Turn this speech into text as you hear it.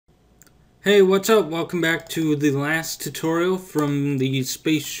Hey, what's up? Welcome back to the last tutorial from the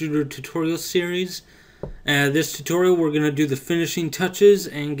SpaceShooter tutorial series. This tutorial we're going to do the finishing touches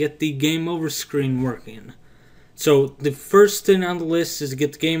and get the GameOver screen working. So the first thing on the list is to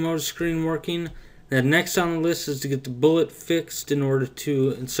get the GameOver screen working. The next on the list is to get the bullet fixed in order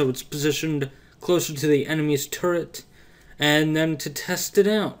to, so it's positioned closer to the enemy's turret, and then to test it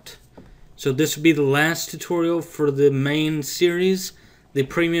out. So this will be the last tutorial for the main series. The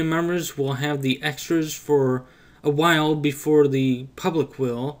premium members will have the extras for a while before the public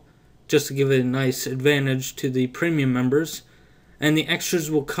will, just to give it a nice advantage to the premium members. And the extras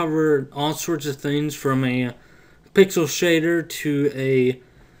will cover all sorts of things from a pixel shader to a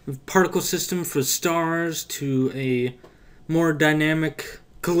particle system for stars to a more dynamic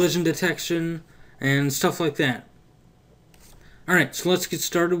collision detection and stuff like that. Alright, so let's get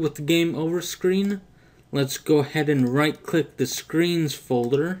started with the GameOver screen. Let's go ahead and right-click the Screens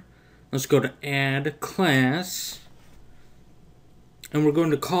folder. Let's go to Add Class. And we're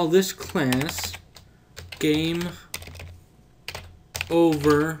going to call this class GameOver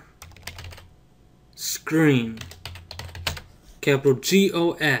Screen. Capital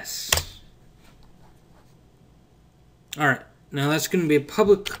G-O-S. Alright, now that's going to be a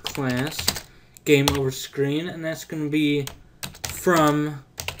public class, GameOver Screen, and that's going to be from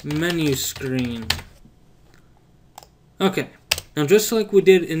Menu Screen. Okay, now just like we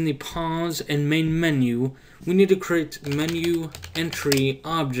did in the pause and main menu, we need to create menu entry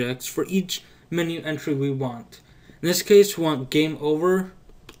objects for each menu entry we want. In this case, we want game over.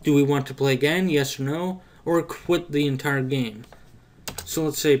 Do we want to play again? Yes or no? Or quit the entire game. So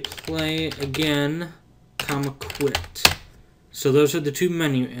let's say play again, comma quit. So those are the two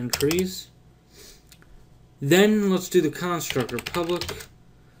menu entries. Then let's do the constructor, public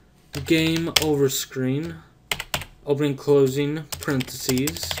game over screen. Opening, closing,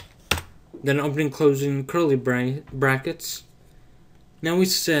 parentheses, then opening, closing, curly brackets. Now we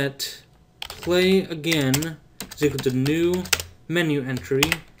set play again is equal to new menu entry.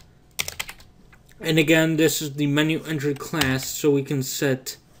 And again, this is the menu entry class, so we can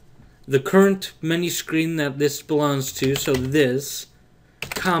set the current menu screen that this belongs to, so this,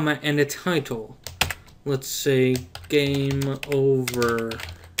 comma, and a title. Let's say game over.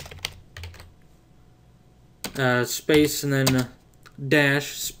 Space and then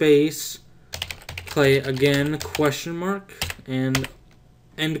dash space play again question mark and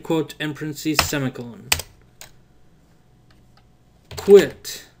end quote end parentheses semicolon.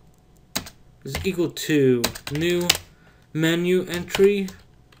 Quit is equal to new menu entry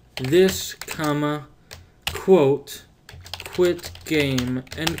this comma quote quit game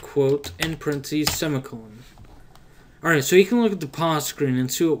end quote end parentheses semicolon. Alright, so you can look at the pause screen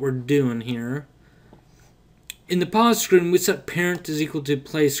and see what we're doing here. In the pause screen, we set parent is equal to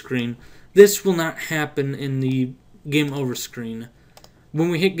play screen. This will not happen in the game over screen. When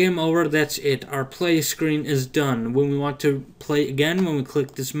we hit game over, that's it. Our play screen is done. When we want to play again, when we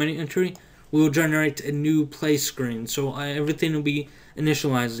click this menu entry, we will generate a new play screen. So everything will be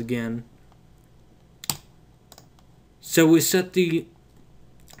initialized again. So we set the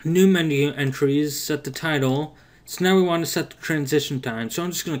new menu entries, set the title. So now we want to set the transition time. So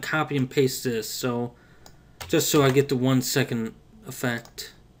I'm just going to copy and paste this. So just so I get the 1 second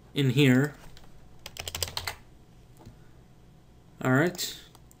effect in here. Alright.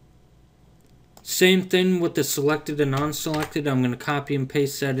 Same thing with the selected and non-selected. I'm going to copy and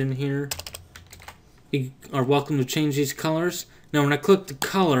paste that in here. You are welcome to change these colors. Now when I click the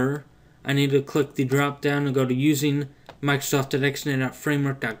color, I need to click the drop down and go to using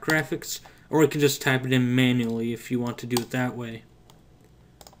Microsoft.xna.framework.graphics, or we can just type it in manually if you want to do it that way.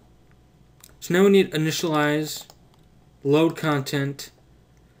 So now we need initialize, load content,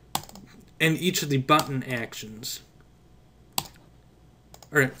 and each of the button actions.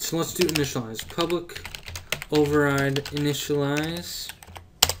 Alright, so let's do initialize. Public override initialize.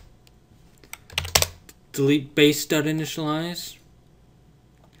 Delete base.initialize.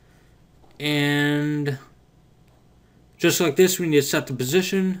 And just like this, we need to set the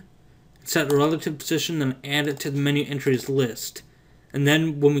position, set the relative position, then add it to the menu entries list. And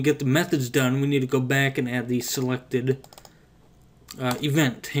then when we get the methods done, we need to go back and add the selected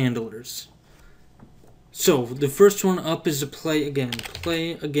event handlers. So the first one up is a play again.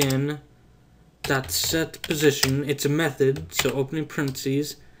 Play again dot set position. It's a method, so opening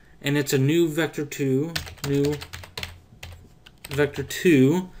parentheses, and it's a new vector 2. New vector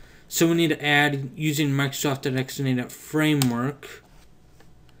 2. So we need to add using Microsoft.xna.framework.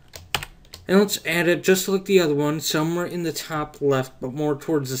 And let's add it just like the other one, somewhere in the top left, but more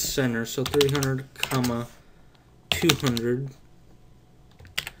towards the center. So 300, 200.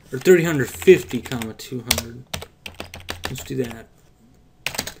 or 350, comma 200. Let's do that.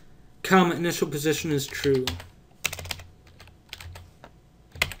 Comma initial position is true.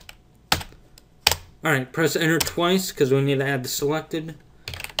 Alright, press enter twice because we need to add the selected.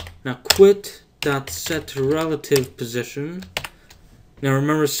 Now quit dot set relative position. Now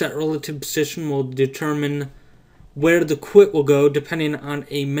remember, set relative position will determine where the quit will go depending on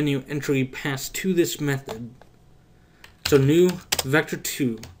a menu entry passed to this method. So new vector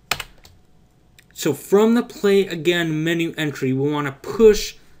 2. So from the play again menu entry, we want to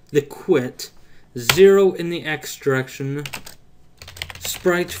push the quit 0 in the X direction,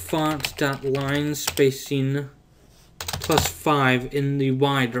 sprite font dot line spacing +5 in the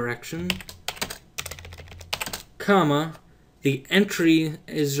Y direction, comma, the entry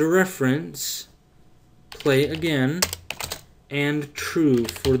is a reference, play again, and true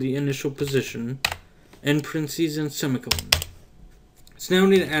for the initial position, end parentheses and semicolon. So now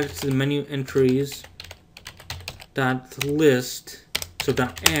we need to add it to the menu entries dot list, so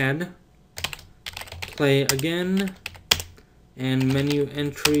dot add, play again, and menu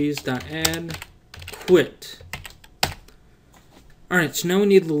entries dot add, quit. Alright, so now we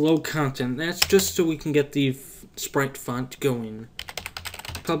need the load content. That's just so we can get the sprite font going.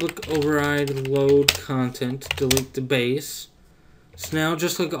 Public override load content, delete the base. So now,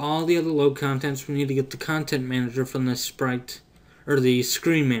 just like all the other load contents, we need to get the content manager from the sprite, or the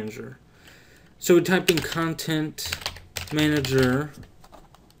screen manager. So we type in content manager,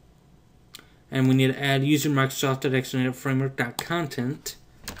 and we need to add user Microsoft.xna framework.content.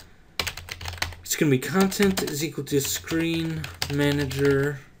 It's going to be content is equal to screen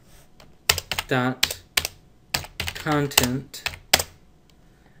manager dot content,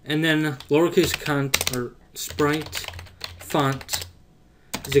 and then lowercase or sprite font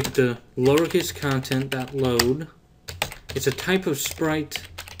is equal to lowercase content dot load. It's a type of sprite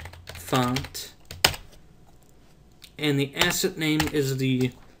font, and the asset name is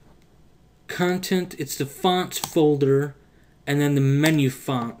the content. It's the fonts folder, and then the menu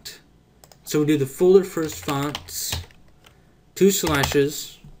font. So we do the folder first, fonts, 2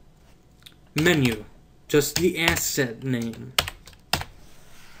 slashes, menu, just the asset name.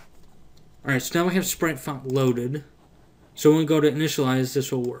 Alright, so now we have sprite font loaded. So when we go to initialize,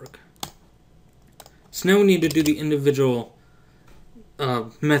 this will work. So now we need to do the individual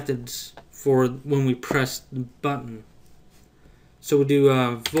methods for when we press the button. So we'll do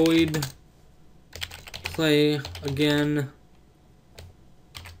void play again.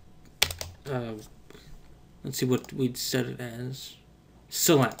 Let's see what we'd set it as.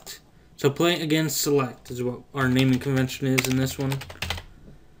 Select. So play again select is what our naming convention is in this one.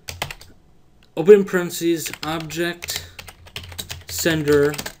 Open parentheses, object,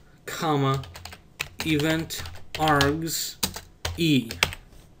 sender, comma, event, args, e.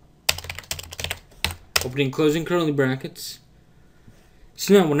 Opening and closing curly brackets.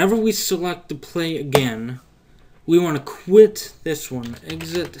 So now, whenever we select the play again, we want to quit this one,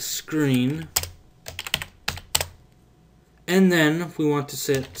 exit screen, and then we want to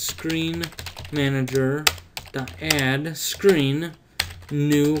set screen manager dot add screen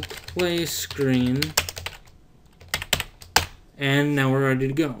new play screen, and now we're ready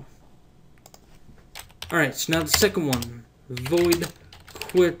to go. Alright, so now the second one, void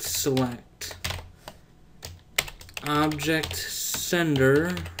quit select, object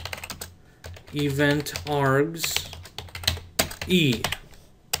sender, event args, e.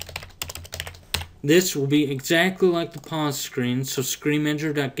 This will be exactly like the pause screen, so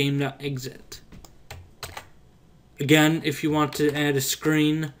screenmanager.game.exit. Again, if you want to add a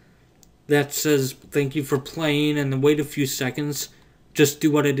screen that says thank you for playing and then wait a few seconds, just do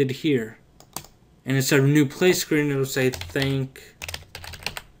what I did here. And instead of new play screen, it'll say thank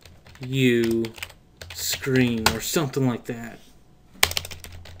you screen or something like that.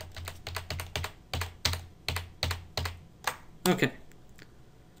 Okay.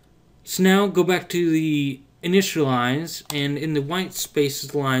 So now go back to the initialize, and in the white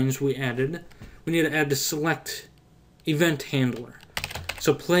spaces lines we added, we need to add the select event handler.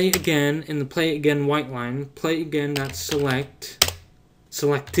 So play again, in the play again white line, play again dot select,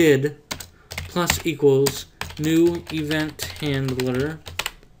 selected, plus equals new event handler,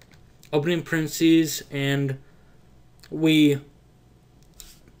 opening parentheses, and we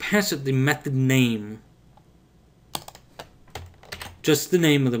pass it the method name. Just the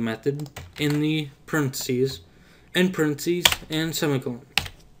name of the method in the parentheses, end parentheses, and semicolon.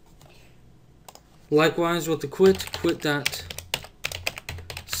 Likewise with the quit dot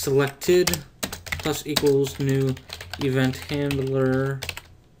selected plus equals new event handler,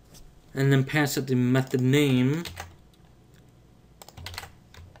 and then pass it the method name,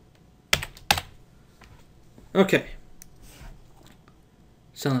 Okay.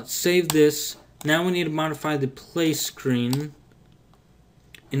 So let's save this. Now we need to modify the play screen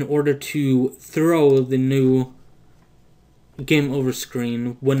in order to throw the new game over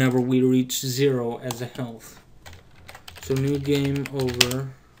screen whenever we reach 0 as a health. So new game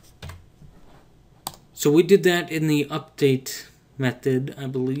over. So we did that in the update method, I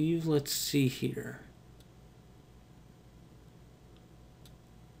believe. Let's see here.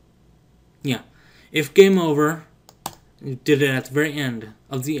 Yeah. If game over, we did it at the very end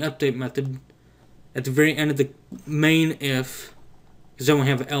of the update method, at the very end of the main if, because then we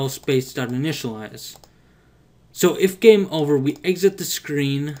have else space dot initialize. So if game over, we exit the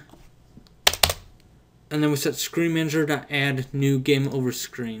screen, and then we set screen manager dot add new game over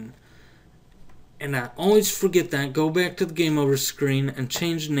screen. And I always forget that. Go back to the game over screen and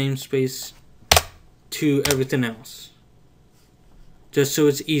change the namespace to everything else, just so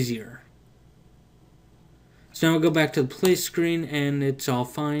it's easier. So now we go back to the play screen and it's all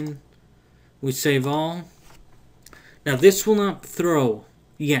fine. We save all. Now this will not throw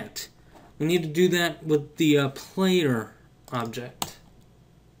yet. We need to do that with the player object.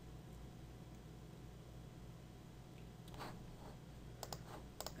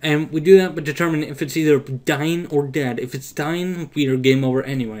 And we do that by determining if it's either dying or dead. If it's dying, we are game over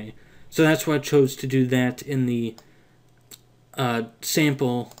anyway. So that's why I chose to do that in the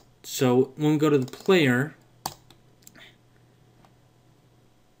sample. So when we go to the player,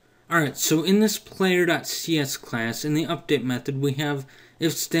 alright, so in this player.cs class, in the update method, we have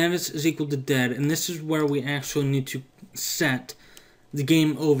if status is equal to dead, and this is where we actually need to set the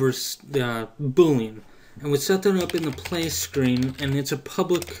game over boolean. And we set that up in the play screen, and it's a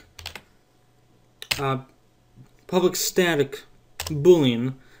public static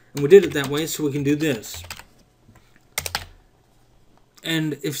boolean, and we did it that way so we can do this.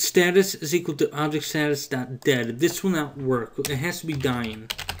 And if status is equal to object status dot dead, this will not work. It has to be dying.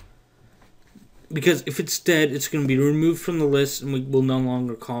 Because if it's dead, it's going to be removed from the list, and we will no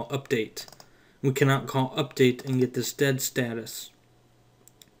longer call update. We cannot call update and get this dead status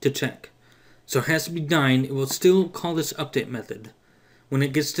to check. So it has to be dying. It will still call this update method. When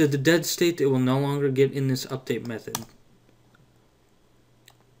it gets to the dead state, it will no longer get in this update method.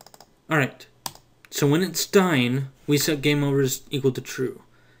 Alright. So when it's dying, we set game over is equal to true.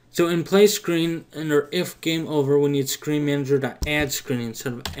 So in play screen, under if game over, we need screen manager.add screen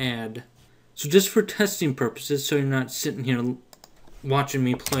instead of add. So just for testing purposes, so you're not sitting here watching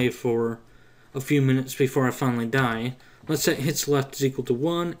me play for a few minutes before I finally die, let's set hits left is equal to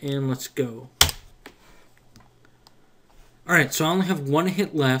 1, and let's go. Alright, so I only have 1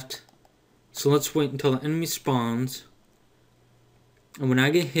 hit left, so let's wait until the enemy spawns. And when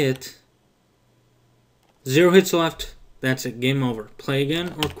I get hit, 0 hits left, that's it, game over. Play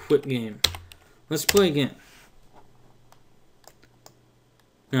again or quit game. Let's play again.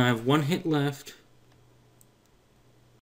 Now I have 1 hit left.